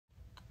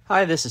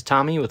Hi, this is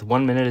Tommy with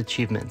 1 Minute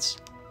Achievements.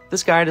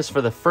 This guide is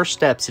for the First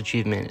Steps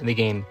achievement in the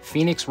game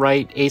Phoenix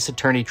Wright Ace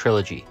Attorney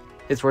Trilogy.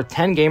 It's worth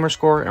 10 gamer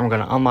score and we're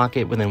going to unlock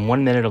it within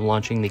 1 minute of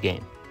launching the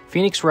game.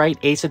 Phoenix Wright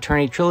Ace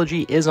Attorney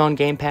Trilogy is on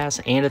Game Pass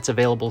and it's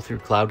available through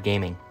cloud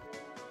gaming.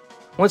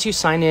 Once you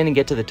sign in and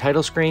get to the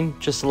title screen,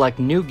 just select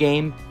New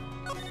Game,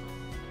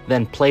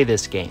 then Play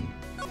this game.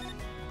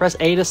 Press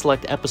A to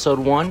select Episode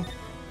 1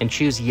 and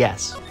choose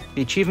Yes.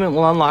 The achievement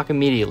will unlock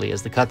immediately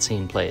as the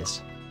cutscene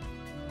plays.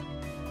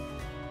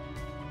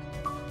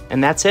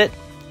 And that's it.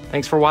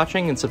 Thanks for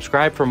watching and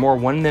subscribe for more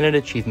 1 Minute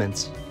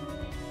Achievements.